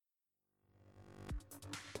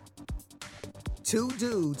Two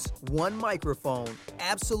dudes, one microphone,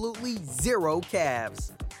 absolutely zero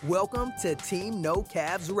calves. Welcome to Team No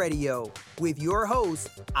Calves Radio with your hosts,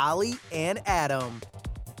 Ali and Adam.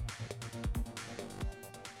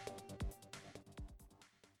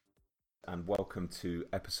 And welcome to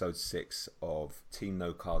episode 6 of Team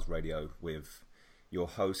No Calves Radio with your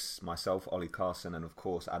hosts, myself, Ollie Carson, and of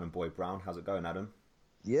course, Adam Boyd Brown. How's it going, Adam?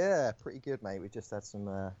 Yeah, pretty good, mate. We just had some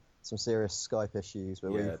serious Skype issues,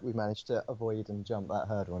 but we've managed to avoid and jump that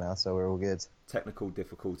hurdle now, so we're all good. Technical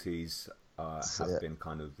difficulties have been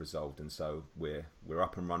kind of resolved, and so we're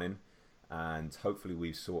up and running, and hopefully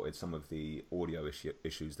we've sorted some of the audio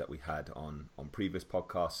issues that we had on previous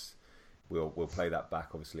podcasts. We'll play that back,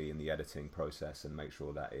 obviously, in the editing process and make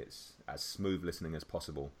sure that it's as smooth listening as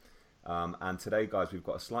possible. And today, guys, we've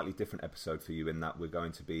got a slightly different episode for you in that we're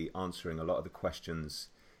going to be answering a lot of the questions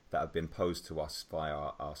that have been posed to us via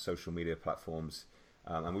our social media platforms.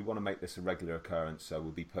 And we want to make this a regular occurrence, so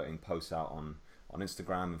we'll be putting posts out on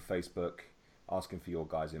Instagram and Facebook, asking for your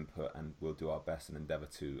guys' input, and we'll do our best and endeavour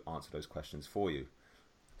to answer those questions for you.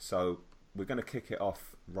 So we're going to kick it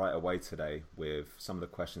off right away today with some of the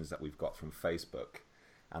questions that we've got from Facebook.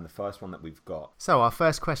 And the first one that we've got. So our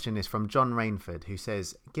first question is from John Rainford, who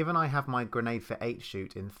says, given I have my Grenade for 8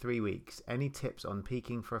 shoot in 3 weeks, any tips on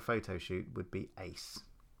peaking for a photo shoot would be ace.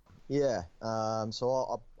 Yeah,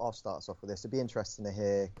 so I'll start us off with this. It'd be interesting to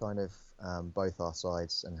hear kind of both our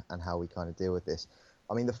sides and how we kind of deal with this.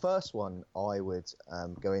 I mean, the first one I would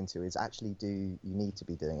go into is actually, do you need to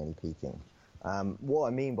be doing any peaking? What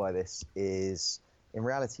I mean by this is, in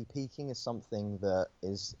reality, peaking is something that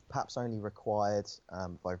is perhaps only required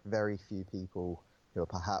by very few people who are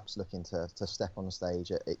perhaps looking to step on stage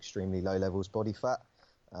at extremely low levels body fat.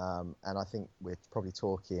 And I think we're probably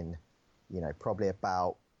talking, probably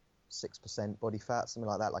about 6% body fat, something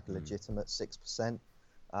like that, like a legitimate 6%.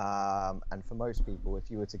 And for most people, if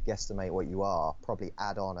you were to guesstimate what you are, probably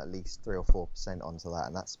add on at least 3 or 4% onto that,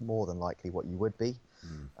 and that's more than likely what you would be.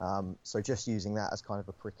 So just using that as kind of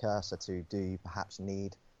a precursor to, do you perhaps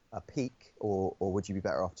need a peak, or would you be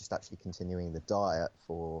better off just actually continuing the diet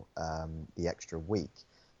for the extra week?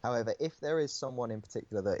 However, if there is someone in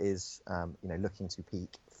particular that is looking to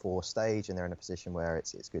peak for stage and they're in a position where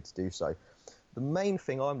it's good to do so, the main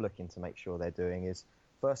thing I'm looking to make sure they're doing is,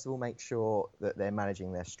 first of all, make sure that they're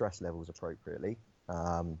managing their stress levels appropriately,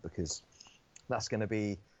 because that's going to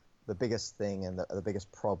be the biggest thing and the biggest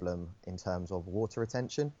problem in terms of water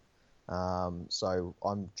retention. So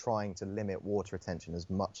I'm trying to limit water retention as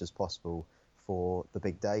much as possible for the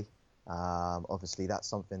big day. Obviously, that's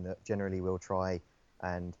something that generally we'll try,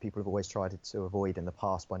 and people have always tried to avoid in the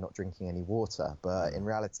past by not drinking any water. But in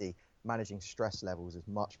reality, managing stress levels is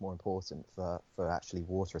much more important for actually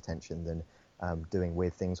water retention than doing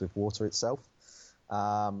weird things with water itself.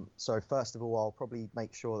 So first of all, I'll probably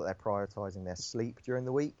make sure that they're prioritizing their sleep during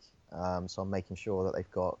the week. So I'm making sure that they've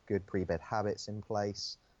got good pre-bed habits in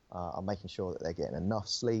place. I'm making sure that they're getting enough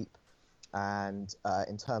sleep. And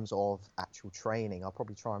in terms of actual training, I'll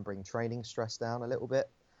probably try and bring training stress down a little bit.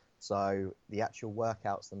 So the actual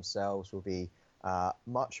workouts themselves will be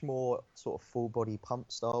much more sort of full body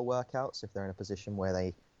pump style workouts if they're in a position where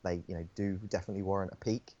they do definitely warrant a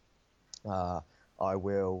peak. I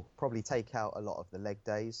will probably take out a lot of the leg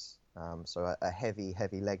days. So a heavy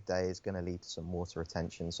leg day is going to lead to some water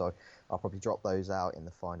retention. So I'll probably drop those out in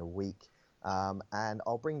the final week. And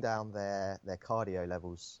I'll bring down their cardio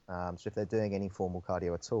levels. So if they're doing any formal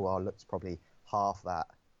cardio at all, I'll look to probably half that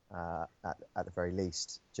at the very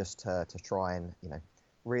least, just to try and,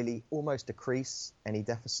 really almost decrease any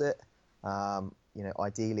deficit.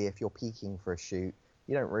 Ideally, if you're peaking for a shoot,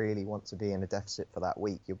 you don't really want to be in a deficit for that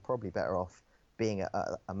week. You're probably better off being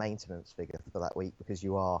a maintenance figure for that week, because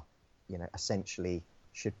you are, essentially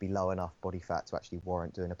should be low enough body fat to actually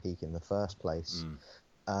warrant doing a peak in the first place.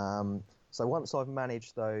 So once I've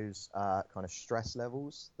managed those kind of stress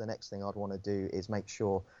levels, the next thing I'd want to do is make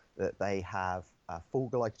sure that they have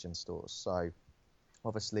full glycogen stores. So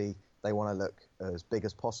obviously they want to look as big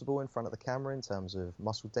as possible in front of the camera in terms of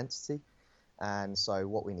muscle density. And so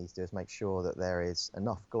what we need to do is make sure that there is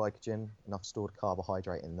enough glycogen, enough stored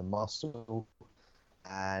carbohydrate in the muscle.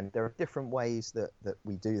 And there are different ways that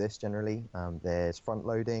we do this generally. There's front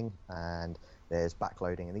loading and there's back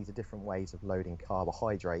loading. And these are different ways of loading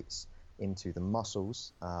carbohydrates into the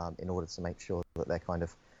muscles in order to make sure that they're kind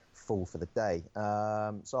of full for the day.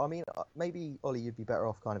 So, I mean, maybe, Ollie, you'd be better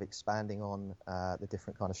off kind of expanding on the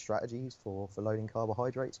different kind of strategies for loading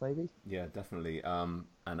carbohydrates, maybe? Yeah, definitely. And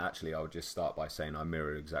actually, I'll just start by saying I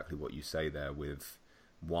mirror exactly what you say there with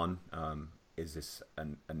one. is this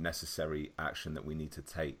a necessary action that we need to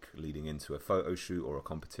take leading into a photo shoot or a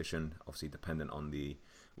competition? Obviously, dependent on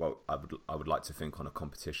I would like to think on a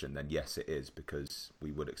competition, then yes, it is, because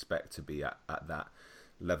we would expect to be at that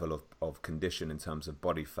level of condition in terms of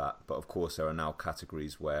body fat. But of course, there are now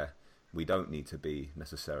categories where we don't need to be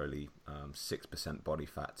necessarily 6% body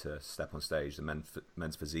fat to step on stage. The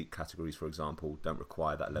men's physique categories, for example, don't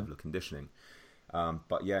require that level of conditioning.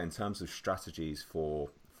 But yeah, in terms of strategies for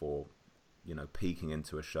peaking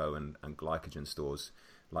into a show and glycogen stores,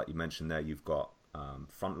 like you mentioned there, you've got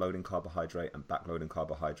front loading carbohydrate and back loading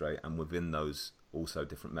carbohydrate, and within those also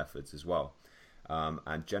different methods as well.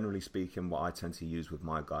 And generally speaking, what I tend to use with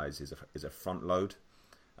my guys is a front load.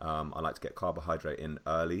 I like to get carbohydrate in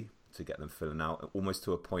early to get them filling out, almost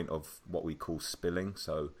to a point of what we call spilling.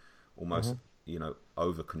 So almost,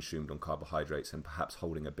 over consumed on carbohydrates and perhaps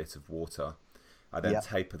holding a bit of water. I then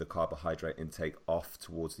taper the carbohydrate intake off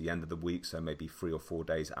towards the end of the week, so maybe 3 or 4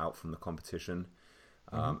 days out from the competition,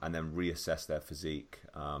 and then reassess their physique,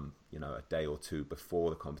 a day or two before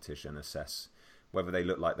the competition, assess whether they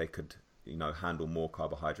look like they could, handle more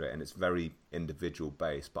carbohydrate. And it's very individual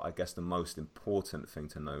based. But I guess the most important thing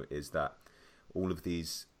to note is that all of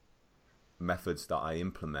these methods that I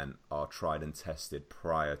implement are tried and tested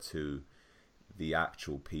prior to the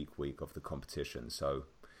actual peak week of the competition. So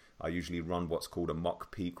I usually run what's called a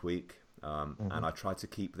mock peak week, and I try to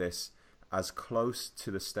keep this as close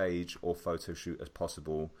to the stage or photo shoot as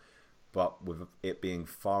possible, but with it being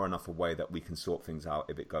far enough away that we can sort things out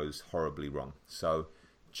if it goes horribly wrong. So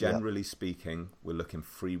generally speaking, we're looking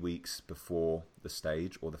 3 weeks before the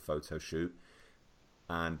stage or the photo shoot.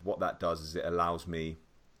 And what that does is it allows me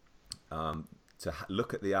to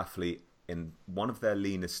look at the athlete in one of their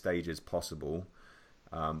leanest stages possible,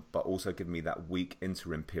 but also give me that week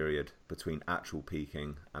interim period between actual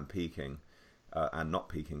peaking and not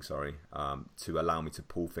peaking, to allow me to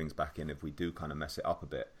pull things back in if we do kind of mess it up a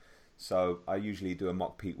bit. So I usually do a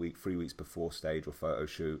mock peak week 3 weeks before stage or photo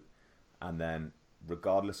shoot, and then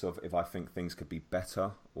regardless of if I think things could be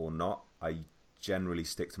better or not, I generally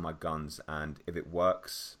stick to my guns, and if it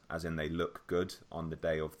works, as in they look good on the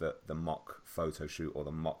day of the mock photo shoot or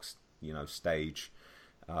the mock stage,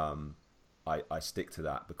 I stick to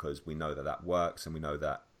that, because we know that works, and we know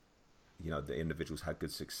that the individuals had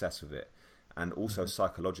good success with it. And also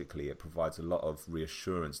psychologically, it provides a lot of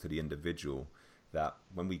reassurance to the individual that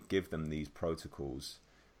when we give them these protocols,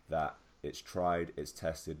 that it's tried, it's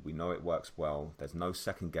tested, we know it works well, there's no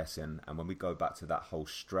second guessing. And when we go back to that whole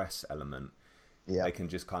stress element, they can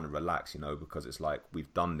just kind of relax, because it's like,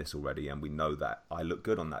 we've done this already and we know that I look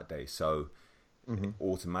good on that day. So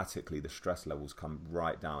automatically the stress levels come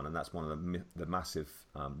right down. And that's one of the massive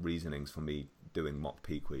reasonings for me doing mock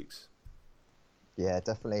peak weeks. Yeah,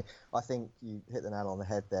 definitely. I think you hit the nail on the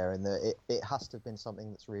head there, and it has to have been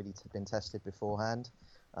something that's really been tested beforehand,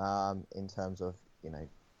 in terms of,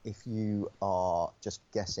 if you are just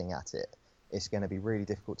guessing at it, it's going to be really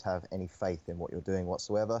difficult to have any faith in what you're doing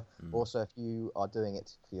whatsoever. Also, if you are doing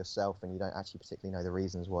it for yourself and you don't actually particularly know the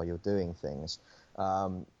reasons why you're doing things,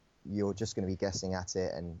 you're just going to be guessing at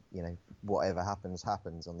it, and whatever happens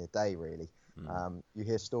on the day, really. You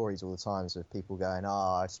hear stories all the times of people going,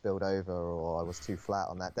 I spilled over, or I was too flat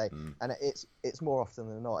on that day. And it's more often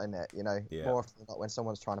than not, isn't it? More often than not, when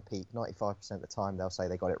someone's trying to peak, 95% of the time they'll say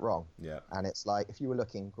they got it wrong. And it's like, if you were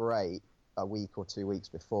looking great a week or 2 weeks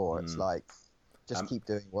before, it's like, just keep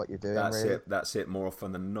doing what you're doing. That's it. More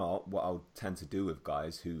often than not, what I'll tend to do with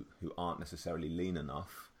guys who aren't necessarily lean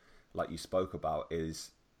enough, like you spoke about,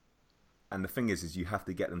 is, and the thing is you have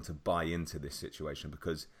to get them to buy into this situation,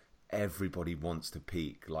 because everybody wants to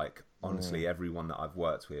peak. Like, honestly, everyone that I've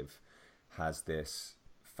worked with has this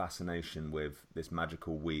fascination with this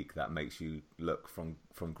magical week that makes you look from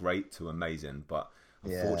great to amazing. But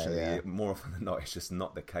unfortunately, more often than not, it's just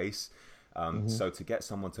not the case. So to get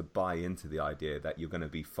someone to buy into the idea that you're going to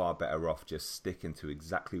be far better off just sticking to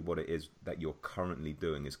exactly what it is that you're currently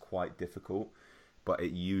doing is quite difficult. But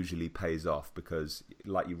it usually pays off, because,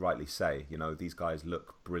 like you rightly say, these guys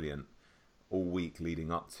look brilliant all week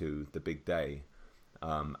leading up to the big day,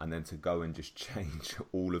 and then to go and just change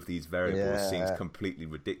all of these variables seems completely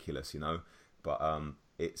ridiculous, but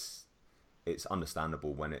it's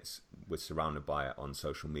understandable when we're surrounded by it on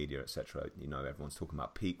social media, etc. Everyone's talking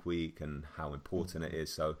about peak week and how important it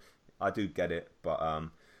is, so I do get it, but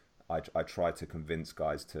I try to convince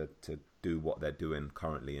guys to do what they're doing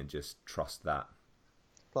currently and just trust that.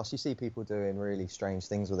 Plus, you see people doing really strange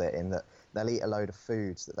things with it, in that they'll eat a load of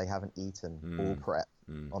foods that they haven't eaten all prep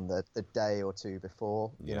on the day or two before.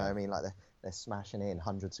 You know what I mean? Like they're smashing in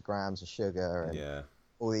hundreds of grams of sugar and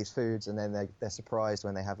all these foods, and then they're surprised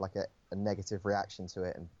when they have like a negative reaction to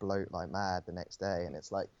it and bloat like mad the next day. And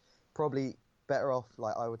it's like probably better off,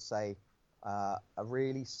 like I would say, a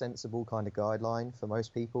really sensible kind of guideline for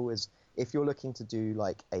most people is if you're looking to do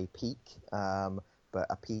like a peak, but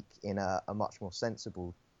a peak in a much more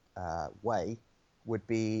sensible way, would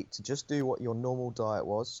be to just do what your normal diet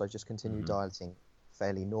was. So just continue dieting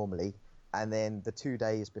fairly normally, and then the 2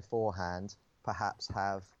 days beforehand, perhaps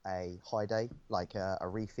have a high day, like a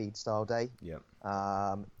refeed style day.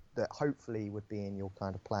 That hopefully would be in your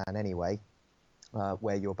kind of plan anyway,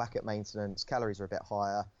 where you're back at maintenance, calories are a bit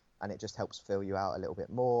higher, and it just helps fill you out a little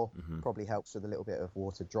bit more. Probably helps with a little bit of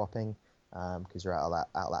water dropping, because you're out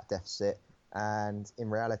of that deficit. And in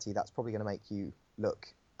reality, that's probably going to make you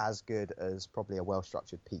look as good as probably a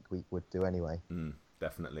well-structured peak week would do anyway.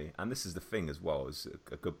 Definitely. And this is the thing as well, is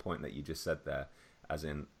a good point that you just said there, as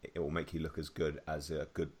in it will make you look as good as a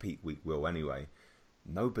good peak week will anyway.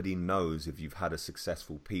 Nobody knows if you've had a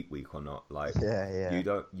successful peak week or not. Like,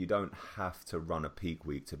 you don't have to run a peak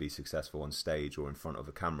week to be successful on stage or in front of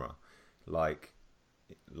a camera. Like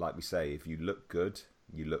we say, if you look good,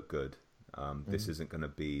 you look good. This isn't going to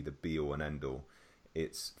be the be all and end all.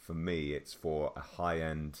 It's for a high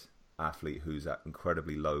end athlete who's at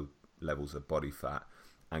incredibly low levels of body fat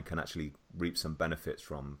and can actually reap some benefits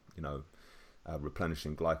from,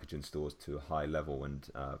 replenishing glycogen stores to a high level and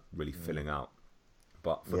really filling out.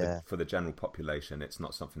 But for the general population, it's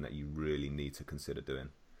not something that you really need to consider doing.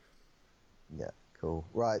 Yeah, cool.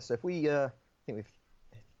 Right, so if we, I think we've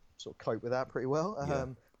sort of coped with that pretty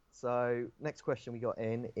well. So next question we got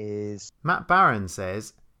in is... Matt Barron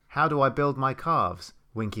says, how do I build my calves?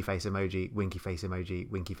 Winky face emoji, winky face emoji,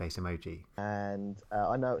 winky face emoji. And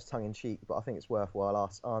I know it's tongue-in-cheek, but I think it's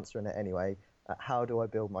worthwhile answering it anyway. How do I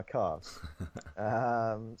build my calves?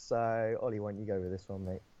 So, Ollie, why don't you go with this one,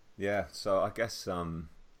 mate? Yeah, so I guess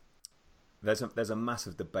there's a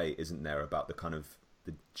massive debate, isn't there, about the kind of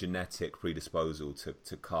the genetic predisposal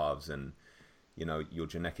to calves and, your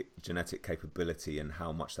genetic capability and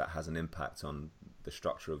how much that has an impact on the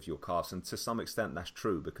structure of your calves. And to some extent that's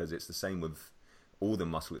true, because it's the same with all the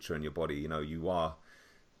musculature in your body. You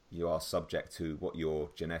are subject to what your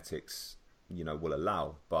genetics, will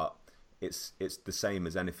allow. But it's the same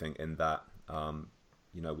as anything in that,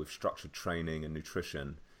 with structured training and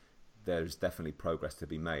nutrition, there's definitely progress to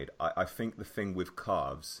be made. I think the thing with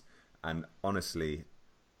calves, and honestly,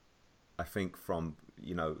 I think from,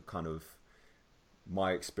 kind of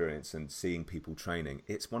my experience and seeing people training,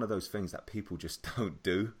 it's one of those things that people just don't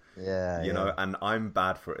do. You know, and I'm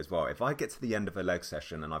bad for it as well. If I get to the end of a leg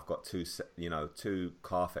session and I've got two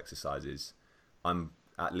calf exercises, I'm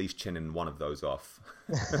at least chinning one of those off.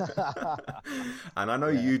 And I know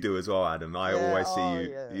you do as well, Adam. I always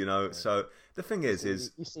see you, so the thing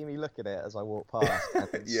is you see me look at it as I walk past and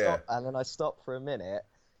then and then I stop for a minute,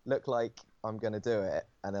 look like I'm going to do it,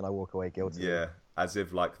 and then I walk away guilty. As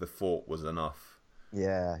if like the thought was enough.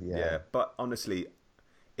 But honestly,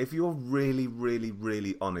 if you're really, really,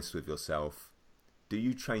 really honest with yourself, do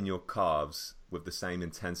you train your calves with the same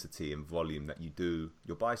intensity and volume that you do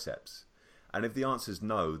your biceps? And if the answer is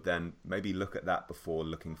no, then maybe look at that before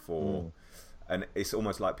looking for... And it's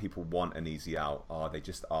almost like people want an easy out. They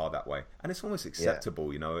just are that way. And it's almost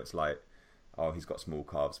acceptable, It's like, he's got small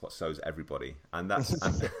calves, but so's everybody. And that's...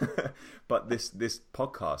 but this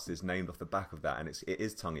podcast is named off the back of that, and it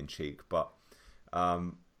is tongue-in-cheek, but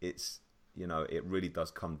it's... it really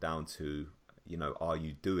does come down to, are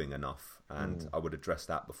you doing enough? And I would address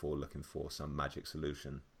that before looking for some magic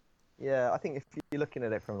solution. Yeah, I think if you're looking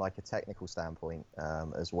at it from like a technical standpoint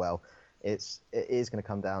as well, it is going to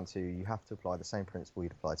come down to you have to apply the same principle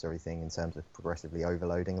you'd apply to everything in terms of progressively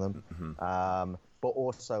overloading them. But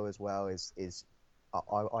also as well is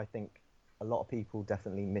I think a lot of people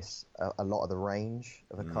definitely miss a lot of the range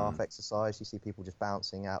of a calf exercise. You see people just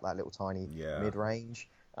bouncing out that little tiny mid-range,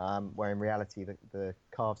 where in reality the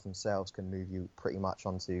calves themselves can move you pretty much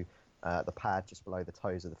onto the pad just below the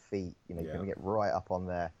toes of the feet. You can get right up on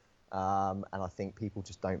there. And I think people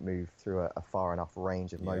just don't move through a far enough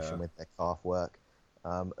range of motion with their calf work.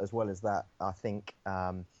 As well as that, I think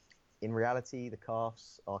in reality, the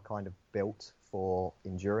calves are kind of built for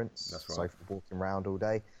endurance. That's right. So for walking around all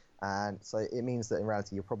day. And so it means that in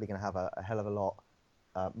reality, you're probably going to have a hell of a lot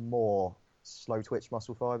more slow twitch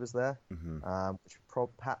muscle fibers there, which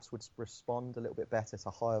perhaps would respond a little bit better to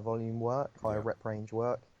higher volume work, higher rep range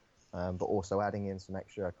work, but also adding in some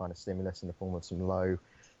extra kind of stimulus in the form of some low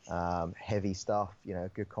heavy stuff. A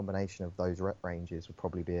good combination of those rep ranges would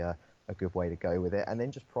probably be a good way to go with it. And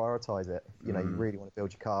then just prioritize it. You really want to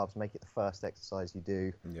build your calves, make it the first exercise you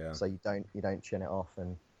do, so you don't chin it off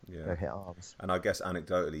and go hit arms. And I guess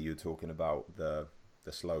anecdotally, you're talking about the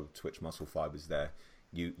slow twitch muscle fibers there.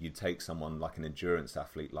 You take someone like an endurance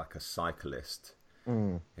athlete, like a cyclist,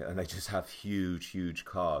 and they just have huge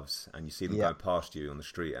calves, and you see them go past you on the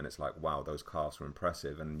street, and it's like, wow, those calves are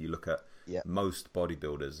impressive. And you look at most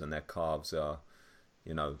bodybuilders, and their calves are,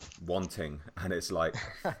 wanting, and it's like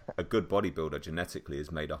a good bodybuilder genetically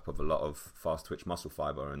is made up of a lot of fast twitch muscle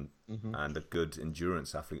fiber, and a good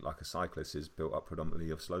endurance athlete like a cyclist is built up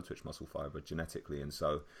predominantly of slow twitch muscle fiber genetically, and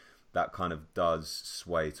so that kind of does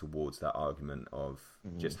sway towards that argument of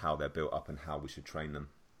just how they're built up and how we should train them.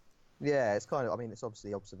 Yeah, it's kind of, it's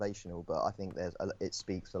obviously observational, but I think it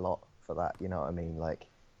speaks a lot for that, you know what I mean? Like,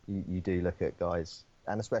 you do look at guys,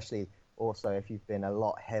 and especially also if you've been a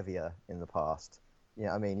lot heavier in the past, you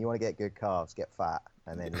know what I mean? You want to get good calves, get fat,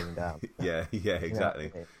 and then lean down. Yeah,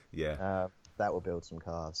 exactly. You know what I mean? That will build some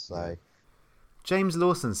calves, so... Yeah. James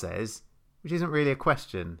Lawson says, which isn't really a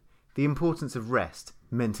question, the importance of rest,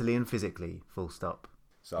 mentally and physically, full stop.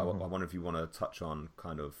 So I wonder if you want to touch on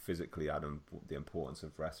kind of physically, Adam, the importance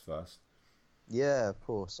of rest first. Yeah, of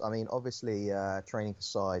course. Obviously, training for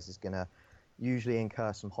size is going to usually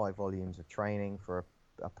incur some high volumes of training for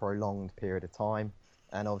a prolonged period of time.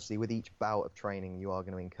 And obviously, with each bout of training, you are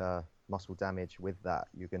going to incur muscle damage with that.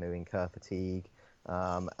 You're going to incur fatigue.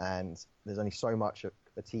 And there's only so much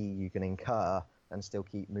fatigue you can incur and still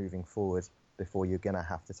keep moving forward before you're going to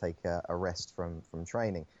have to take a rest from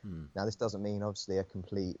training. Now, this doesn't mean, obviously, a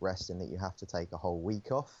complete rest in that you have to take a whole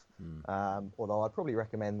week off. Although I'd probably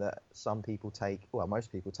recommend that most people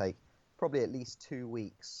take probably at least 2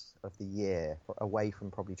 weeks of the year away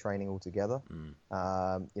from probably training altogether.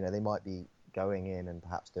 They might be going in and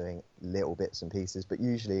perhaps doing little bits and pieces, but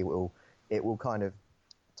usually it will kind of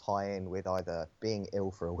tie in with either being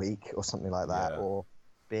ill for a week or something like that, or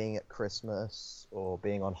being at Christmas or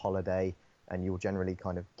being on holiday, and you'll generally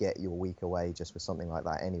kind of get your week away just for something like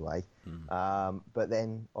that anyway. But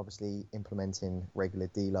then obviously implementing regular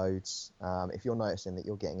deloads. If you're noticing that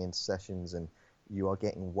you're getting into sessions and you are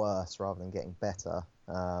getting worse rather than getting better,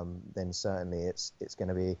 then certainly it's going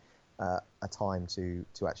to be a time to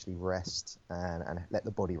actually rest and let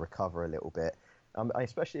the body recover a little bit.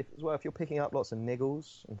 Especially if you're picking up lots of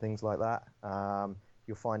niggles and things like that,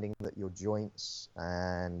 you're finding that your joints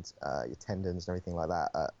and your tendons and everything like that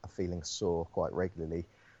are feeling sore quite regularly,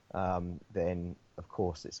 then of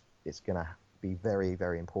course it's going to be very,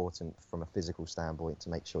 very important from a physical standpoint to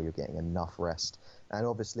make sure you're getting enough rest. And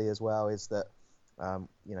obviously as well is that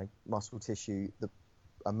muscle tissue, the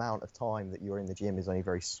amount of time that you're in the gym is only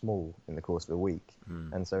very small in the course of a week.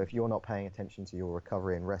 And so if you're not paying attention to your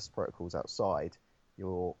recovery and rest protocols outside,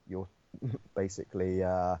 you're basically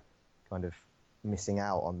kind of missing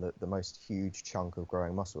out on the most huge chunk of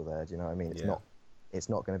growing muscle there. Do you know what I mean? It's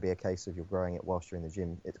not going to be a case of you're growing it whilst you're in the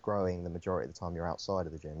gym. It's growing the majority of the time you're outside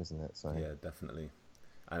of the gym, isn't it? So yeah, definitely.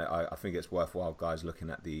 And I think it's worthwhile, guys, looking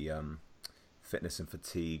at the fitness and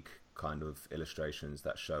fatigue kind of illustrations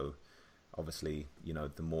that show, obviously,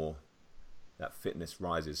 the more that fitness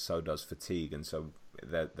rises, so does fatigue. And so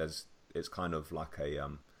it's kind of like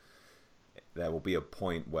there will be a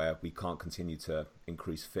point where we can't continue to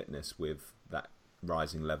increase fitness with that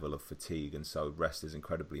rising level of fatigue, and so rest is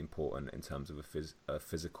incredibly important in terms of a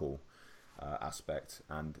physical aspect,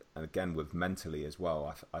 and again with mentally as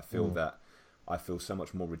well. I feel that I feel so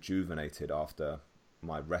much more rejuvenated after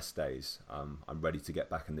my rest days. I'm ready to get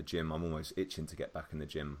back in the gym. I'm almost itching to get back in the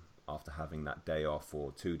gym after having that day off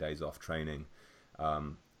or 2 days off training,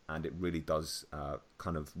 and it really does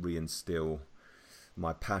kind of reinstill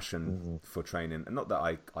my passion for training. And not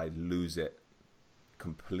that I lose it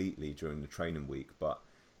completely during the training week, but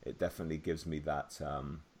it definitely gives me that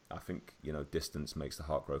I think distance makes the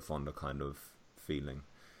heart grow fonder kind of feeling.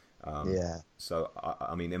 So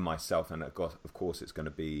I mean, in myself, and of course it's going to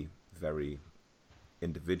be very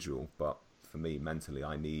individual, but for me mentally,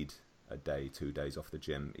 I need a day, 2 days off the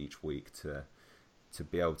gym each week to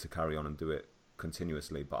be able to carry on and do it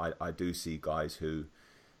continuously. But I do see guys who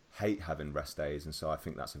hate having rest days, and so I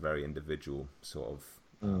think that's a very individual sort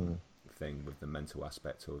of thing with the mental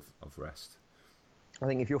aspect of rest. I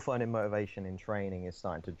think if you're finding motivation in training is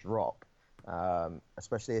starting to drop,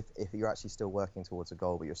 especially if you're actually still working towards a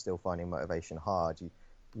goal but you're still finding motivation hard,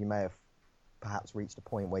 you may have perhaps reached a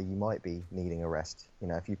point where you might be needing a rest.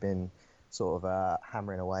 If you've been sort of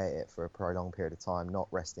hammering away at it for a prolonged period of time, not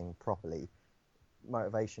resting properly,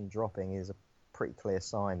 motivation dropping is a pretty clear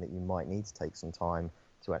sign that you might need to take some time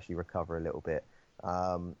to actually recover a little bit.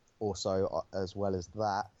 Also, as well as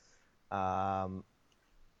that,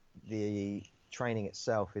 the training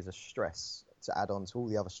itself is a stress to add on to all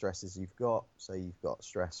the other stresses you've got. So you've got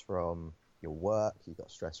stress from your work, you've got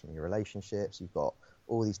stress from your relationships, you've got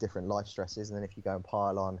all these different life stresses, and then if you go and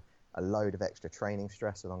pile on a load of extra training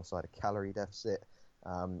stress alongside a calorie deficit,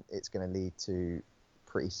 it's going to lead to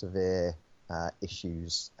pretty severe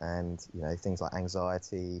issues, and things like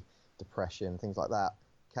anxiety, depression, things like that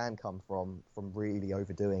can come from really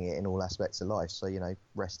overdoing it in all aspects of life. So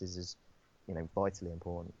rest is vitally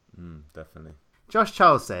important. Definitely. Josh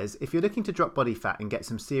Charles says, if you're looking to drop body fat and get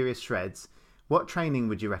some serious shreds, what training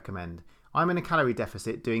would you recommend? I'm in a calorie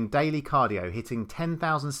deficit, doing daily cardio, hitting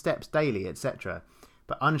 10,000 steps daily, etc.,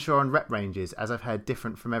 but unsure on rep ranges, as I've heard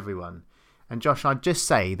different from everyone. And Josh, I'd just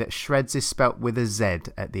say that shreds is spelt with a Z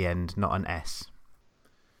at the end, not an S.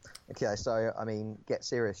 Okay, so get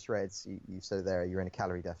serious shreds. You said there you're in a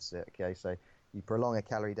calorie deficit. Okay, so you prolong a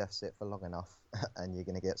calorie deficit for long enough, and you're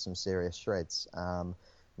going to get some serious shreds.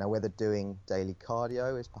 Now, whether doing daily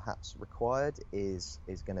cardio is perhaps required is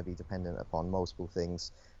going to be dependent upon multiple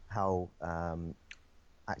things. How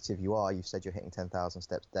active you are. You've said you're hitting 10,000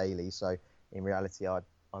 steps daily, so in reality, I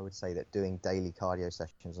would say that doing daily cardio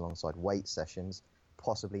sessions alongside weight sessions,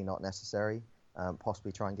 possibly not necessary.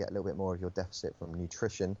 Possibly try and get a little bit more of your deficit from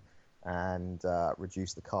nutrition, and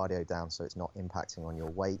reduce the cardio down so it's not impacting on your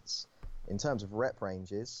weights. In terms of rep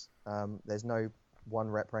ranges, there's no one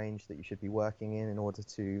rep range that you should be working in order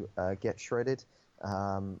to get shredded.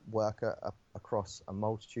 Work across a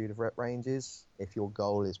multitude of rep ranges. If your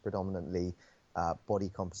goal is predominantly body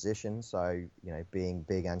composition, so being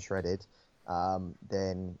big and shredded,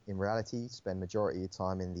 then in reality spend majority of your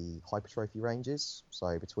time in the hypertrophy ranges,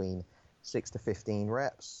 so between 6 to 15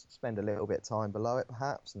 reps. Spend a little bit of time below it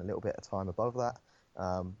perhaps, and a little bit of time above that,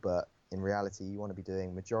 but in reality you want to be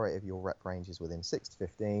doing majority of your rep ranges within 6 to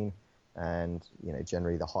 15, and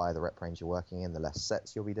generally the higher the rep range you're working in, the less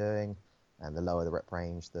sets you'll be doing, and the lower the rep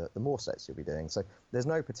range, the more sets you'll be doing. So there's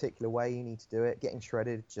no particular way you need to do it. Getting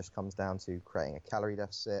shredded just comes down to creating a calorie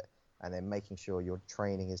deficit and then making sure your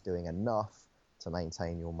training is doing enough to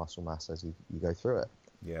maintain your muscle mass as you go through it.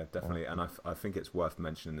 Yeah, definitely. And I think it's worth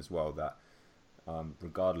mentioning as well that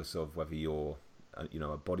regardless of whether you're a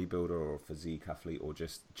bodybuilder or a physique athlete or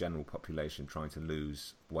just general population trying to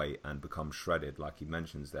lose weight and become shredded, like he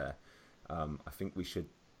mentions there, I think we should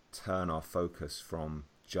turn our focus from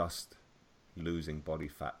just losing body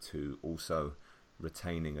fat to also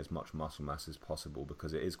retaining as much muscle mass as possible,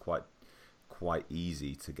 because it is quite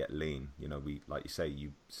easy to get lean. We, like you say,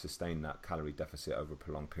 you sustain that calorie deficit over a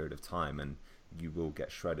prolonged period of time and you will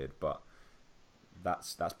get shredded, but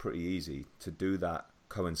that's pretty easy. To do that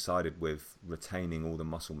coincided with retaining all the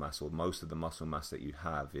muscle mass, or most of the muscle mass that you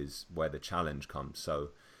have, is where the challenge comes. So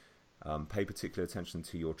pay particular attention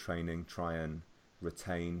to your training. Try and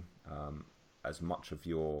retain as much of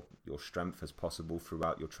your strength as possible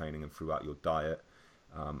throughout your training and throughout your diet,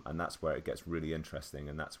 and that's where it gets really interesting,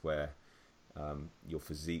 and that's where your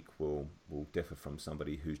physique will differ from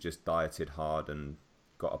somebody who's just dieted hard and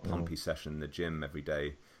got a pumpy session in the gym every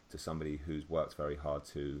day, to somebody who's worked very hard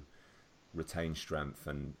to retain strength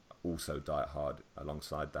and also diet hard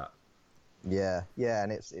alongside that. Yeah,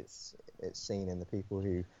 and it's seen in the people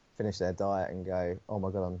who finish their diet and go, oh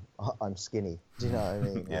my god, I'm skinny. Do you know what I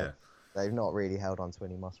mean? Yeah. They've not really held on to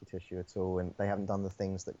any muscle tissue at all, and they haven't done the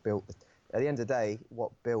things that built. At the end of the day,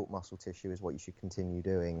 what built muscle tissue is what you should continue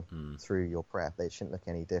doing through your prep. It shouldn't look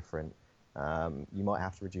any different. You might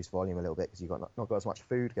have to reduce volume a little bit because you've not got as much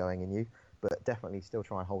food going in you, but definitely still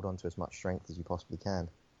try and hold on to as much strength as you possibly can.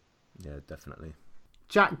 Yeah, definitely.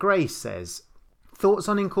 Jack Grace says, thoughts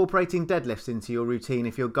on incorporating deadlifts into your routine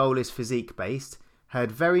if your goal is physique based?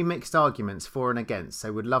 Heard very mixed arguments for and against,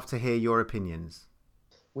 so would love to hear your opinions.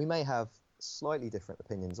 We may have slightly different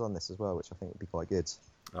opinions on this as well, which I think would be quite good.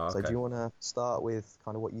 Oh, okay. So do you want to start with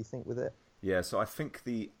kind of what you think with it? Yeah, so I think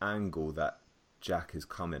the angle that Jack is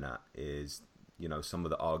coming at is, some of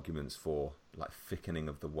the arguments for like thickening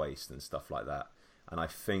of the waist and stuff like that. And I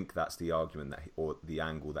think that's the argument or the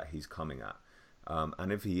angle that he's coming at.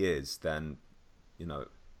 And if he is, then,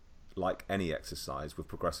 like any exercise with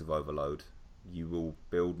progressive overload, you will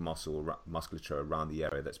build musculature around the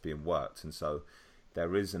area that's being worked. And so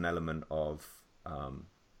there is an element of,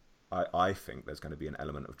 I think there's going to be an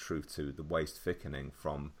element of truth to the waist thickening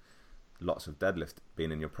from lots of deadlift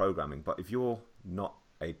being in your programming. But if you're not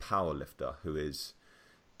a power lifter who is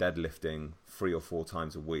deadlifting 3 or 4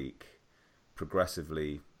 times a week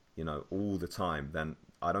progressively, all the time, then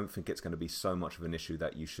I don't think it's going to be so much of an issue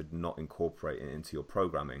that you should not incorporate it into your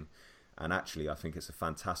programming. And actually, I think it's a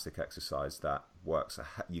fantastic exercise that works.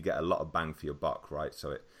 You get a lot of bang for your buck, right?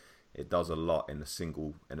 So it does a lot in a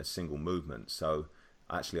single movement. So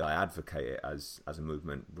actually, I advocate it as a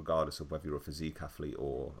movement, regardless of whether you're a physique athlete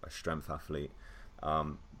or a strength athlete.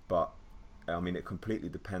 But I mean, it completely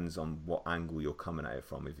depends on what angle you're coming at it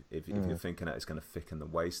from. If you're thinking that it's going to thicken the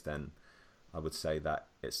waist, then I would say that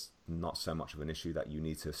it's not so much of an issue that you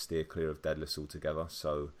need to steer clear of deadlifts altogether.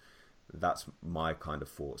 So that's my kind of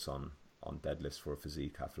thoughts on deadlifts for a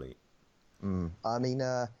physique athlete. I mean,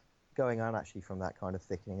 going on actually from that kind of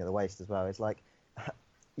thickening of the waist as well, it's like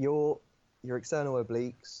your external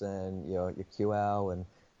obliques and your QL and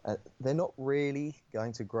they're not really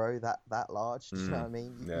going to grow that large. Do you know what I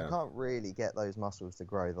mean? You can't really get those muscles to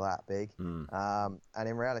grow that big. And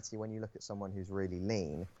in reality, when you look at someone who's really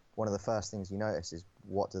lean, one of the first things you notice is,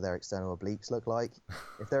 what do their external obliques look like?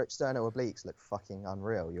 If their external obliques look fucking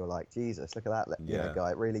unreal, you're like, Jesus, look at that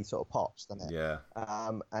guy. It really sort of pops, doesn't it? Yeah.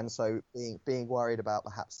 And so being worried about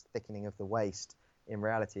perhaps thickening of the waist in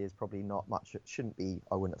reality is probably not much. It shouldn't be,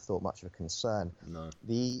 I wouldn't have thought, much of a concern. No.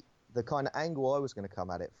 The kind of angle I was going to come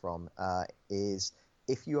at it from is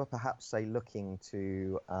if you are perhaps, say, looking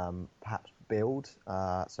to perhaps build,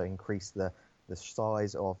 so increase the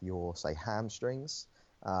size of your, say, hamstrings,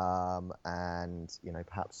 and, you know,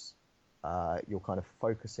 perhaps you're kind of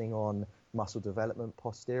focusing on muscle development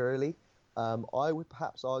posteriorly, I would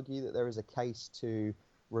perhaps argue that there is a case to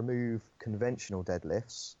remove conventional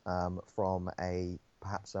deadlifts from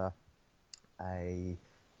perhaps a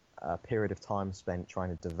period of time spent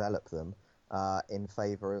trying to develop them in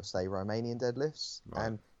favor of, say, Romanian deadlifts. Right.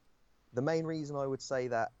 And the main reason I would say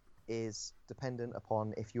that is dependent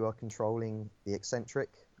upon if you are controlling the eccentric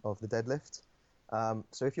of the deadlift.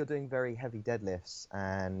 So if you're doing very heavy deadlifts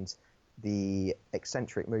and the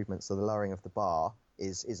eccentric movements, so the lowering of the bar,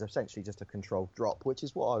 is essentially just a controlled drop, which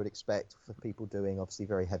is what I would expect for people doing obviously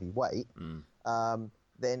very heavy weight,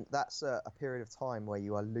 then that's a period of time where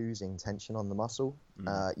you are losing tension on the muscle.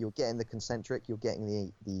 You're getting the concentric, you're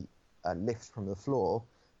getting the lift from the floor,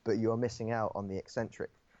 but you are missing out on the eccentric.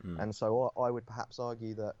 And so I would perhaps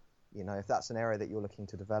argue that, you know, if that's an area that you're looking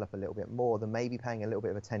to develop a little bit more, then maybe paying a little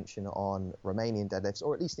bit of attention on Romanian deadlifts,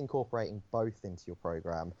 or at least incorporating both into your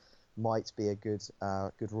program, might be a good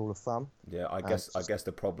rule of thumb. Yeah, I guess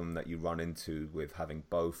the problem that you run into with having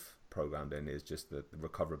both programmed in is just the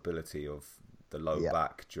recoverability of the low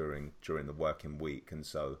back during the working week. And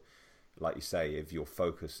so, like you say, if your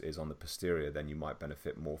focus is on the posterior, then you might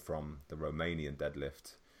benefit more from the Romanian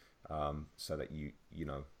deadlift, so that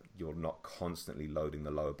you're not constantly loading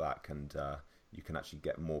the lower back, and you can actually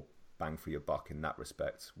get more bang for your buck in that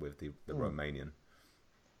respect with the Romanian.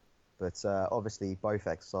 But obviously both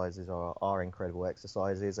exercises are incredible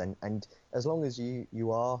exercises, and as long as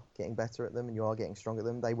you are getting better at them and you are getting stronger at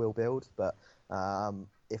them, they will build. But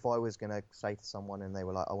if I was going to say to someone and they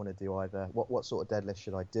were like, I want to do either, what sort of deadlift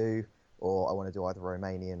should I do? Or I want to do either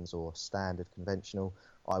Romanians or standard conventional,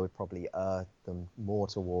 I would probably err them more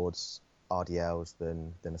towards RDLs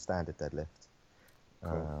than a standard deadlift.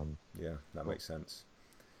 Cool. Yeah, that makes sense.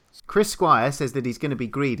 Chris Squire says that he's going to be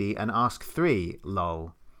greedy and ask 3,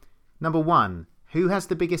 lol. Number 1, who has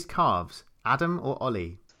the biggest calves, Adam or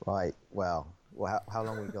Ollie? Right, well how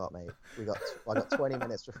long we got, mate? I got 20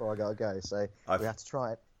 minutes before I got to go, so we have to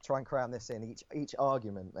try and cram this in each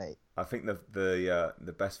argument, mate. I think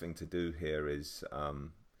the best thing to do here is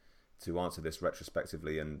to answer this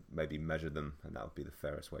retrospectively and maybe measure them, and that would be the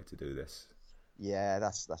fairest way to do this. Yeah,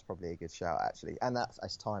 that's probably a good shout, actually, and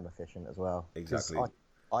that's time efficient as well. Exactly.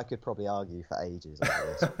 I could probably argue for ages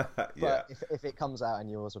over this. Yeah. But if it comes out and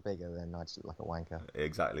yours are bigger, then I just look like a wanker.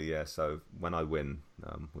 Exactly, yeah. So when I win,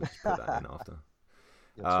 we'll just put that in after.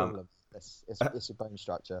 You're taller. It's your bone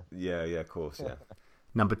structure. Yeah, of course, yeah.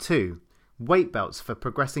 Number 2, weight belts for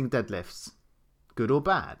progressing deadlifts. Good or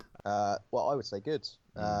bad? Well, I would say good.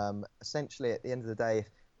 Essentially, at the end of the day,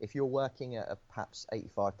 if you're working at perhaps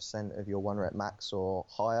 85% of your 1 rep max or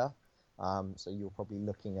higher, so you're probably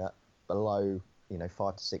looking at below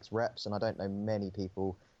 5 to 6 reps, and I don't know many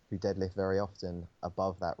people who deadlift very often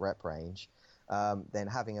above that rep range, then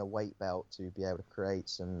having a weight belt to be able to create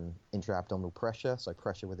some intra-abdominal pressure, so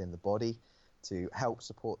pressure within the body, to help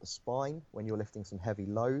support the spine when you're lifting some heavy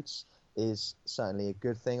loads is certainly a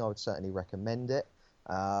good thing. I would certainly recommend it.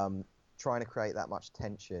 Trying to create that much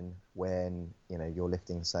tension when you're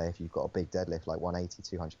lifting, say, if you've got a big deadlift like 180,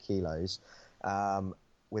 200 kilos,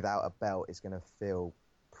 without a belt is going to feel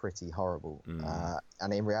pretty horrible.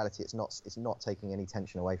 And in reality, it's not taking any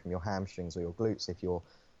tension away from your hamstrings or your glutes if you're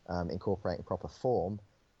incorporating proper form,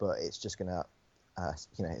 but it's just going to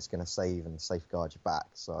it's going to save and safeguard your back.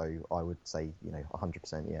 So I would say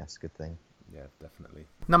 100% yes, good thing. Yeah, definitely.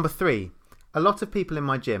 Number 3, a lot of people in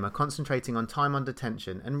my gym are concentrating on time under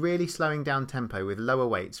tension and really slowing down tempo with lower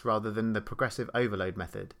weights rather than the progressive overload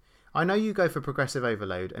method. I know you go for progressive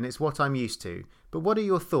overload and it's what I'm used to, but what are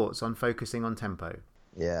your thoughts on focusing on tempo?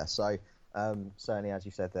 Yeah, so Certainly, as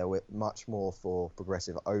you said, there we're much more for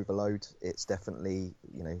progressive overload. It's definitely,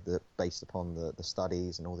 based upon the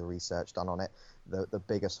studies and all the research done on it, the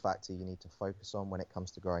biggest factor you need to focus on when it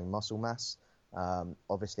comes to growing muscle mass.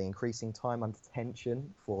 Obviously, increasing time under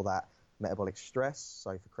tension for that metabolic stress,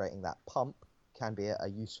 so for creating that pump, can be a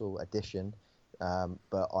useful addition.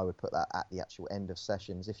 But I would put that at the actual end of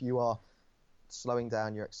sessions. If you are slowing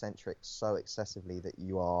down your eccentrics so excessively that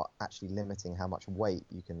you are actually limiting how much weight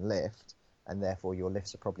you can lift, and therefore your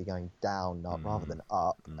lifts are probably going down rather than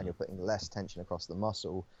up, and you're putting less tension across the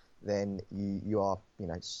muscle, then you are,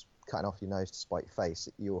 cutting off your nose to spite your face.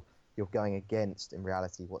 You're going against, in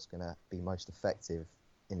reality, what's going to be most effective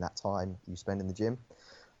in that time you spend in the gym.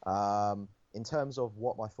 In terms of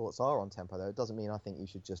what my thoughts are on tempo, though, it doesn't mean I think you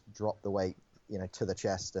should just drop the weight, to the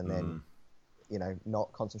chest and then,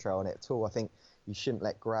 not concentrate on it at all. I think you shouldn't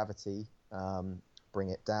let gravity bring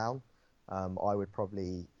it down. I would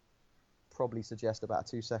probably suggest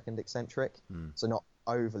about a 2-second eccentric. So not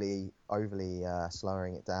overly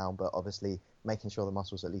slowing it down, but obviously making sure the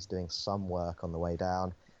muscle's at least doing some work on the way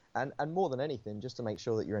down. And more than anything, just to make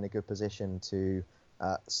sure that you're in a good position to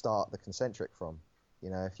start the concentric from.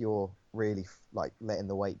 If you're really letting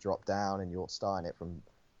the weight drop down and you're starting it from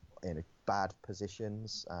bad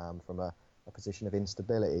positions, from a position of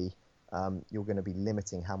instability, you're going to be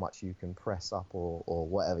limiting how much you can press up or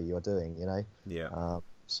whatever you're doing. Yeah.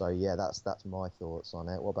 So yeah, that's my thoughts on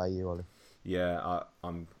it. What about you, Ollie? Yeah,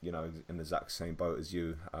 I'm in the exact same boat as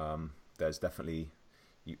you. There's definitely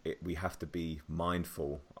we have to be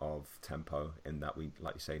mindful of tempo in that we,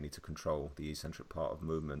 like you say, need to control the eccentric part of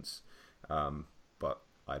movements. But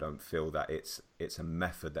I don't feel that it's a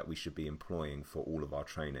method that we should be employing for all of our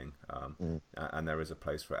training. And there is a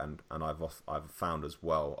place for it. And I've found as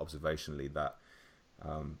well, observationally, that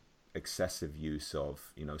excessive use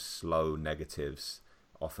of slow negatives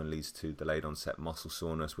often leads to delayed onset muscle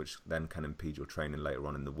soreness, which then can impede your training later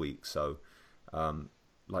on in the week. So,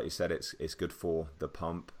 like you said, it's good for the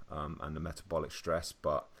pump and the metabolic stress,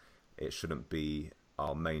 but it shouldn't be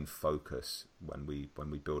our main focus when we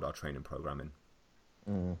build our training programming.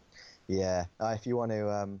 Yeah, if you want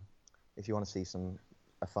to see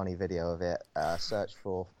a funny video of it, search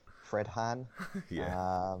for Fred Hahn.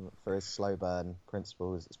 For his slow burn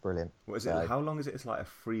principles. It's brilliant. What is it? How long is it? It's like a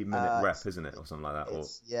 3-minute rep, isn't it, or something like that?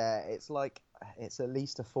 It's at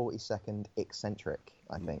least a 40-second eccentric,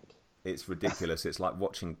 I think. It's ridiculous. It's like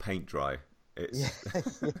watching paint dry.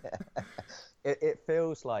 It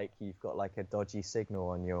feels like you've got like a dodgy signal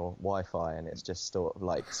on your Wi-Fi and it's just sort of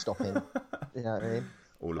like stopping. You know what I mean?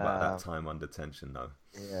 All about that time under tension, though.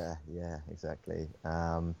 Yeah, exactly.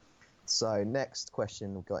 So next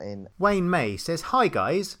question we've got in. Wayne May says, "Hi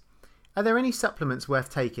guys, are there any supplements worth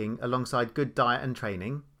taking alongside good diet and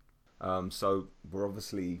training?" So we're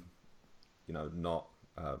obviously, not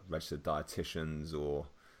registered dietitians or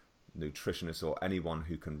nutritionists or anyone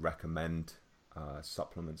who can recommend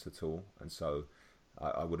supplements at all, and so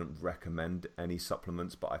I wouldn't recommend any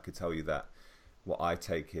supplements, but I could tell you that what I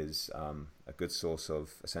take is a good source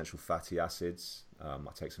of essential fatty acids. I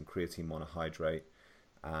take some creatine monohydrate,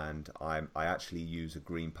 and I actually use a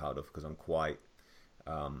green powder because I'm quite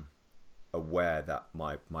aware that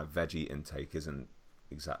my veggie intake isn't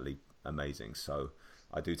exactly amazing. So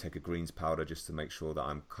I do take a greens powder just to make sure that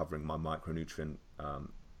I'm covering my micronutrient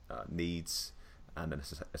needs, and an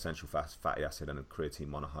essential fatty acid and a creatine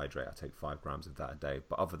monohydrate. I take 5 grams of that a day.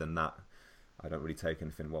 But other than that, I don't really take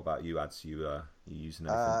anything. What about you, Ads? You using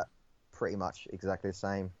anything? Pretty much exactly the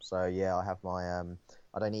same. So yeah, I have my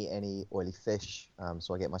I don't eat any oily fish,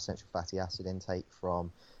 so I get my essential fatty acid intake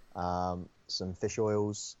from some fish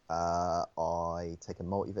oils. I take a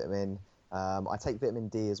multivitamin. I take vitamin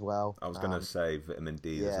D as well. I was going to say vitamin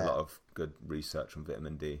D. There's a lot of good research on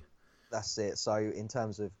vitamin D. That's it. So in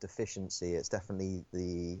terms of deficiency, it's definitely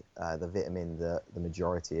the vitamin that the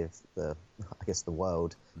majority of the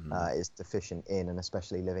world is deficient in, and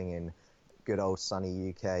especially living in good old sunny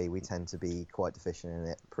UK, we tend to be quite deficient in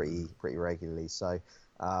it pretty regularly. So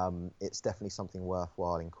it's definitely something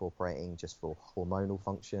worthwhile incorporating just for hormonal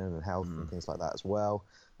function and health and things like that as well.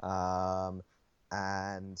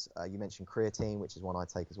 And you mentioned creatine, which is one I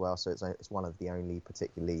take as well. So it's one of the only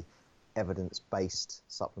particularly evidence-based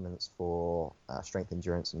supplements for strength,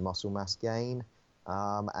 endurance, and muscle mass gain.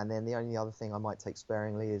 And then the only other thing I might take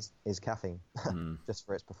sparingly is caffeine, just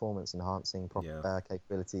for its performance-enhancing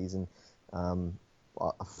capabilities. And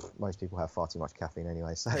most people have far too much caffeine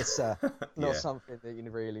anyway, so it's not something that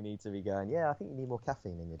you really need to be going, I think you need more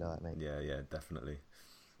caffeine in your diet, mate. Yeah, definitely.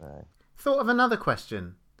 Thought of another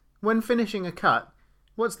question. When finishing a cut,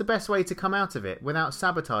 what's the best way to come out of it without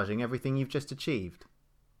sabotaging everything you've just achieved?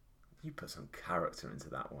 You put some character into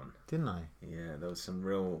that one, didn't I? Yeah, there was some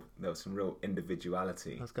real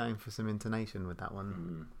individuality. I was going for some intonation with that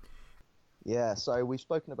one. Yeah, so we've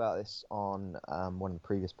spoken about this on one of the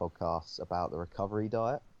previous podcasts about the recovery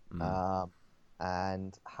diet,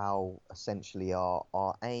 and how essentially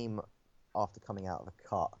our aim after coming out of a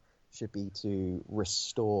cut should be to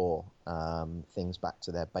restore things back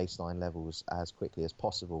to their baseline levels as quickly as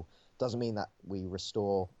possible. Doesn't mean that we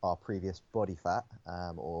restore our previous body fat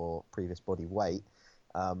or previous body weight,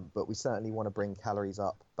 but we certainly want to bring calories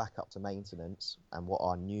back up to maintenance, and what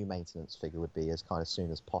our new maintenance figure would be as kind of soon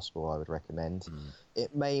as possible, I would recommend.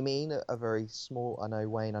 It may mean a very small, I know,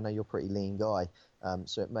 Wayne, I know you're a pretty lean guy,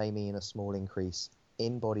 so it may mean a small increase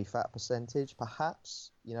in body fat percentage, perhaps,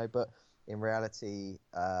 but in reality,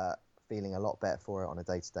 feeling a lot better for it on a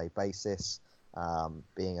day-to-day basis,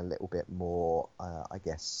 being a little bit more,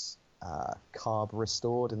 carb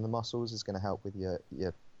restored in the muscles is going to help with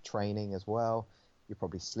your training as well. You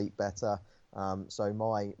probably sleep better. So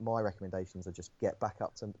my recommendations are just get back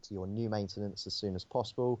up to your new maintenance as soon as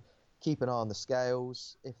possible. Keep an eye on the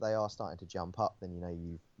scales. If they are starting to jump up,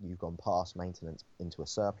 then you've gone past maintenance into a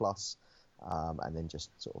surplus, and then just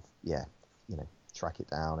sort of track it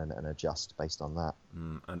down and adjust based on that.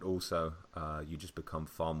 And also, you just become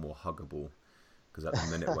far more huggable, because at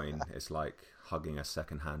the minute, Wayne, it's like hugging a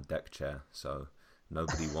second-hand deck chair. So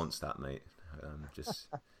nobody wants that, mate.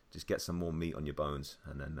 Just get some more meat on your bones,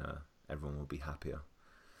 and then everyone will be happier.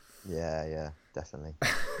 Yeah, definitely.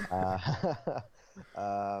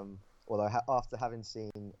 Although after having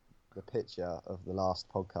seen the picture of the last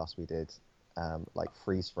podcast we did, like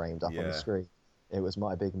freeze framed up on the screen, it was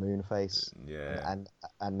my big moon face. Yeah.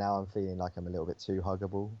 And now I'm feeling like I'm a little bit too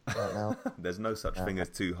huggable right now. There's no such thing as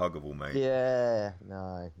too huggable, mate. Yeah, no,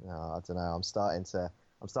 I don't know. I'm starting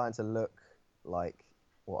to look like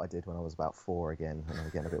what I did when I was about 4 again, and I'm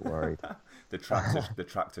getting a bit worried. the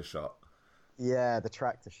tractor shot. Yeah, the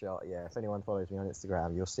tractor shot. Yeah, if anyone follows me on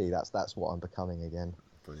Instagram, you'll see that's what I'm becoming again.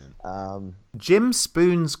 Brilliant. Jim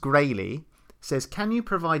Spoons Grayley says, can you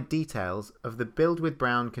provide details of the Build with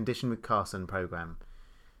Brown Condition with Carson program?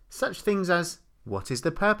 Such things as, what is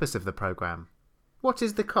the purpose of the program? What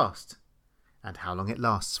is the cost? And how long it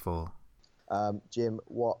lasts for? Jim,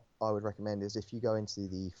 what I would recommend is if you go into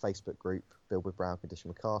the Facebook group, Build with Brown Condition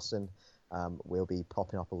with Carson, we'll be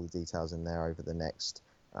popping up all the details in there over the next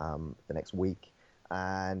week.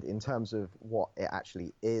 And in terms of what it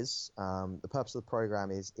actually is, the purpose of the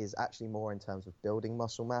program is actually more in terms of building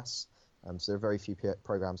muscle mass. So there are very few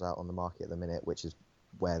programs out on the market at the minute, which is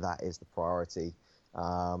where that is the priority.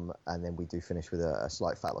 And then we do finish with a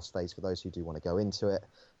slight fat loss phase for those who do want to go into it.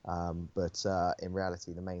 But in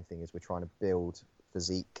reality, the main thing is we're trying to build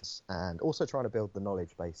physiques and also trying to build the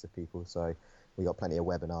knowledge base of people. So we got plenty of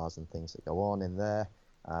webinars and things that go on in there.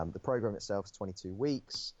 The program itself is 22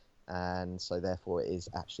 weeks. And so therefore it is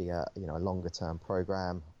actually a longer term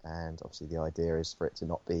program. And obviously the idea is for it to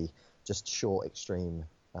not be just short, extreme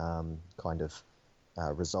kind of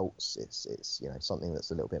results. It's something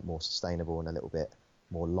that's a little bit more sustainable and a little bit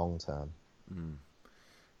more long term.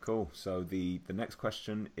 Cool. So the next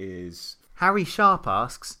question is, Harry Sharp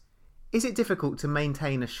asks, is it difficult to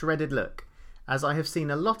maintain a shredded look, as I have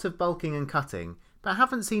seen a lot of bulking and cutting, but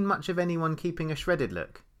haven't seen much of anyone keeping a shredded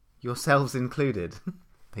look, yourselves included?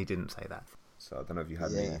 He didn't say that. So I don't know if you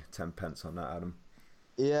had any 10 pence on that, Adam.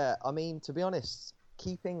 Yeah, I mean, to be honest,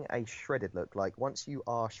 keeping a shredded look, like once you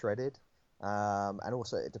are shredded, and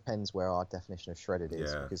also it depends where our definition of shredded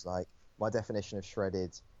is, because like my definition of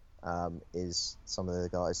shredded is some of the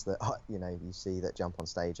guys that you see that jump on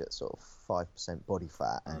stage at sort of 5% body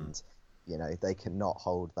fat, and they cannot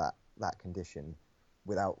hold that condition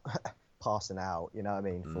without passing out. You know what I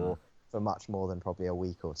mean? For much more than probably a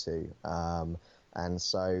week or two. And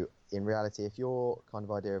so in reality, if your kind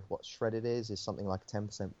of idea of what shredded is something like a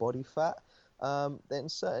 10% body fat, then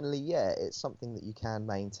certainly, it's something that you can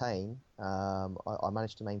maintain. I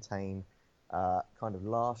managed to maintain kind of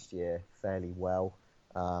last year fairly well.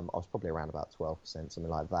 I was probably around about 12%, something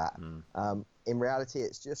like that. In reality,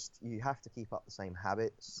 it's just you have to keep up the same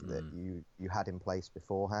habits that you had in place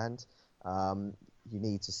beforehand. You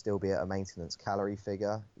need to still be at a maintenance calorie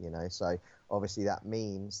figure, so obviously that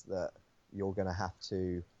means that you're going to have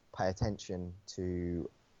to pay attention to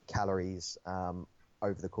calories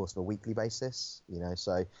over the course of a weekly basis,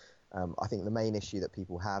 so I think the main issue that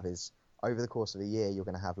people have is over the course of a year, you're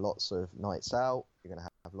going to have lots of nights out, you're going to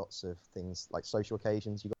have lots of things like social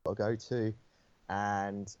occasions you've got to go to,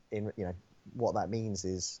 and what that means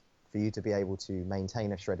is for you to be able to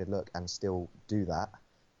maintain a shredded look and still do that,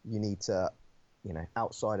 you need to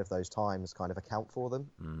outside of those times kind of account for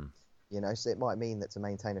them. So it might mean that to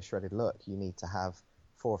maintain a shredded look, you need to have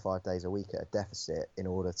 4 or 5 days a week at a deficit in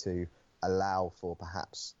order to allow for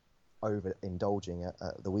perhaps overindulging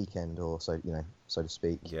at the weekend, or so to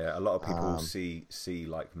speak. Yeah, a lot of people see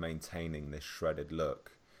like maintaining this shredded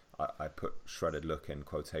look. I put shredded look in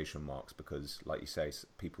quotation marks because, like you say,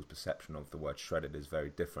 people's perception of the word shredded is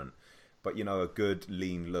very different. But a good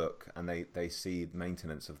lean look, and they see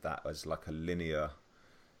maintenance of that as like a linear,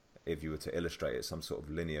 if you were to illustrate it, some sort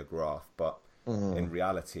of linear graph. But in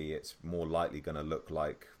reality, it's more likely going to look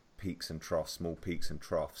like peaks and troughs, small peaks and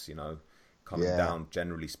troughs, coming down,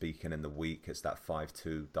 generally speaking. In the week, it's that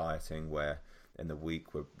 5-2 dieting where in the week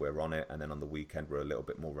we're on it, and then on the weekend we're a little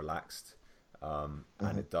bit more relaxed.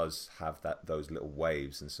 And it does have those little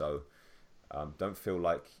waves, and so don't feel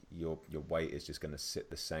like your weight is just going to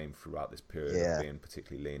sit the same throughout this period of being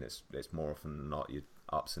particularly lean. It's more often than not your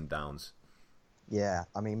ups and downs. Yeah,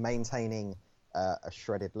 I mean, maintaining a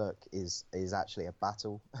shredded look is actually a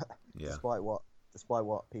battle. Despite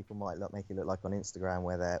what people might make it look like on Instagram,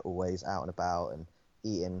 where they're always out and about and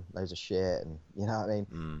eating loads of shit, and you know what I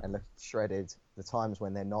mean, and look shredded. The times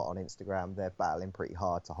when they're not on Instagram, they're battling pretty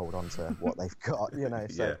hard to hold on to what they've got,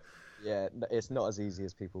 So yeah, it's not as easy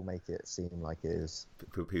as people make it seem like it is.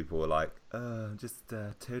 People are like, I'm just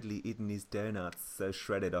totally eating these donuts, so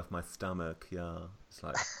shredded off my stomach. Yeah, it's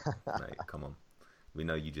like, mate, come on, we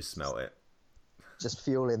know you just smelt it. Just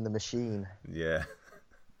fueling the machine. Yeah.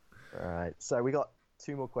 All right, so we got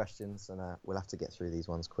 2 more questions, and we'll have to get through these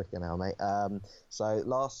ones quicker now, mate. So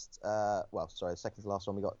second to last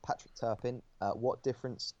one, we got Patrick Turpin. What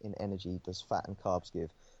difference in energy does fat and carbs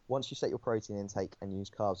give? Once you set your protein intake and use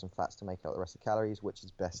carbs and fats to make up the rest of calories, which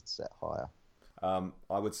is best set higher?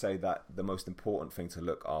 I would say that the most important thing to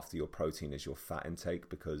look after your protein is your fat intake,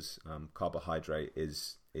 because carbohydrate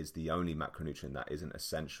is the only macronutrient that isn't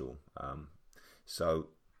essential. So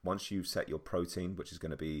once you set your protein, which is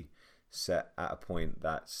going to be set at a point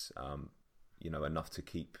that's enough to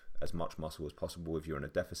keep as much muscle as possible if you're in a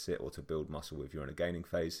deficit, or to build muscle if you're in a gaining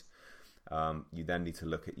phase, you then need to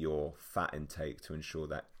look at your fat intake to ensure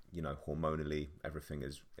that hormonally everything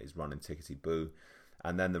is running tickety boo,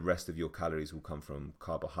 and then the rest of your calories will come from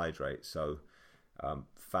carbohydrate. So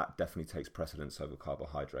fat definitely takes precedence over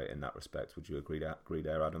carbohydrate in that respect. Would you agree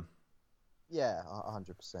there, Adam? Yeah,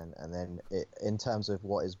 100%. And then in terms of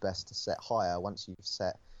what is best to set higher, once you've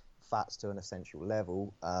set fats to an essential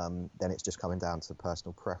level, then it's just coming down to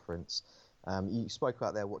personal preference. You spoke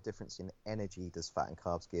about there, what difference in energy does fat and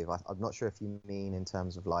carbs give? I'm not sure if you mean in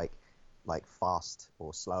terms of like fast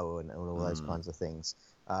or slow and all those kinds of things.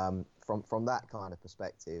 From that kind of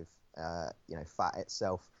perspective, fat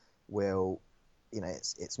itself will,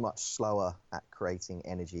 it's much slower at creating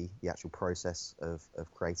energy, the actual process of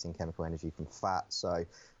creating chemical energy from fat. So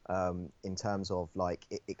in terms of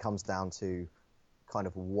it comes down to kind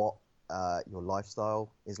of what your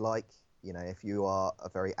lifestyle is like. If you are a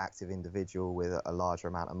very active individual with a larger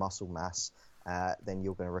amount of muscle mass, then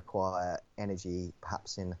you're going to require energy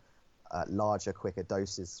perhaps in larger, quicker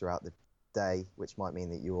doses throughout the day, which might mean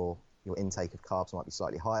that your intake of carbs might be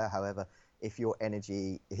slightly higher. However, if your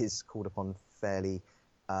energy is called upon fairly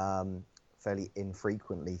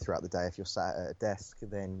infrequently throughout the day, if you're sat at a desk,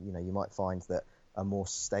 then you might find that a more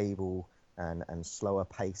stable and slower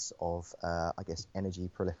pace of energy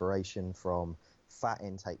proliferation from fat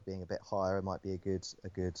intake being a bit higher might be a good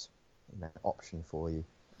option for you.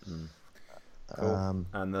 Cool.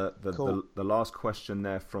 And cool. the last question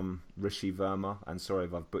there from Rishi Verma, and sorry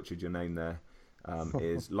if I've butchered your name there,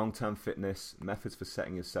 is long-term fitness, methods for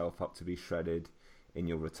setting yourself up to be shredded in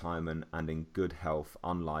your retirement and in good health,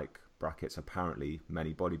 unlike brackets apparently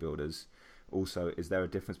many bodybuilders. Also, is there a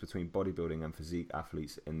difference between bodybuilding and physique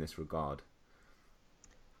athletes in this regard?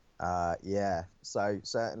 Yeah, so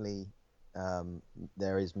certainly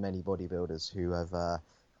there is many bodybuilders who have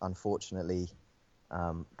unfortunately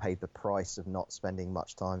paid the price of not spending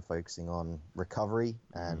much time focusing on recovery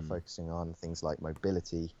and focusing on things like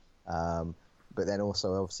mobility. But then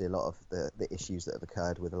also obviously a lot of the issues that have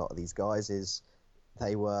occurred with a lot of these guys is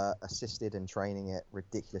they were assisted in training at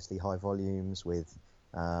ridiculously high volumes with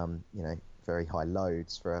very high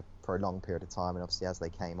loads for a prolonged period of time, and obviously as they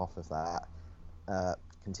came off of that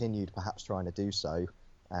continued perhaps trying to do so,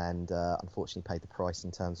 and unfortunately paid the price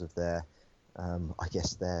in terms of their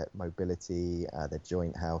their mobility, their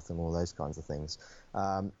joint health and all those kinds of things.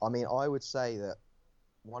 I would say that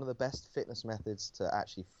one of the best fitness methods to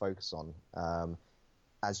actually focus on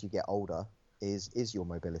as you get older is your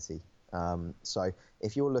mobility. So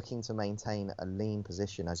if you're looking to maintain a lean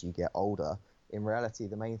position as you get older, in reality,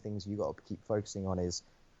 the main things you got to keep focusing on is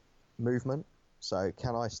movement, So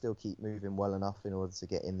can I still keep moving well enough in order to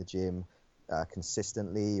get in the gym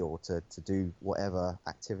consistently, or to do whatever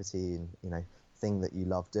activity and thing that you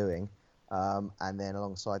love doing, and then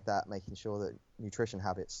alongside that making sure that nutrition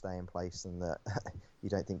habits stay in place, and that you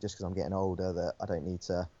don't think just because I'm getting older that I don't need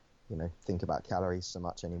to think about calories so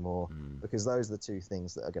much anymore, because those are the two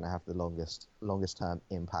things that are going to have the longest term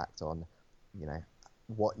impact on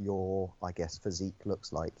what your, I guess, physique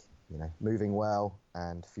looks like. Moving well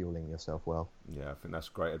and fueling yourself well. Yeah, I think that's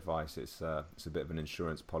great advice. It's a bit of an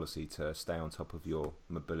insurance policy to stay on top of your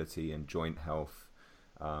mobility and joint health,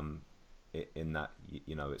 in that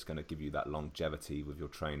it's going to give you that longevity with your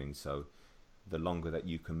training. So the longer that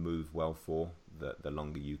you can move well for, the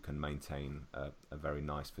longer you can maintain a very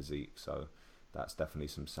nice physique. So that's definitely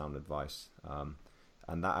some sound advice.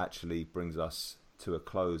 And that actually brings us to a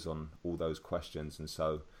close on all those questions. And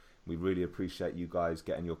so we really appreciate you guys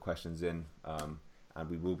getting your questions in, and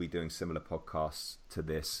we will be doing similar podcasts to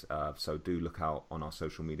this. So do look out on our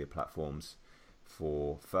social media platforms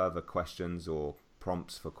for further questions or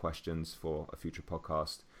prompts for questions for a future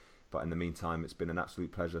podcast. But in the meantime, it's been an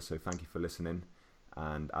absolute pleasure. So thank you for listening.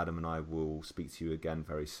 And Adam and I will speak to you again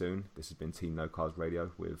very soon. This has been Team No Carbs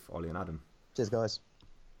Radio with Ollie and Adam. Cheers, guys.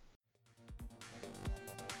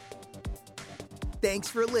 Thanks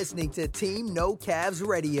for listening to Team No Calves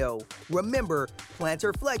Radio. Remember,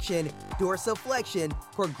 plantar flexion, dorsiflexion,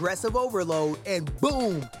 progressive overload, and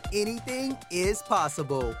boom, anything is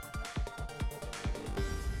possible.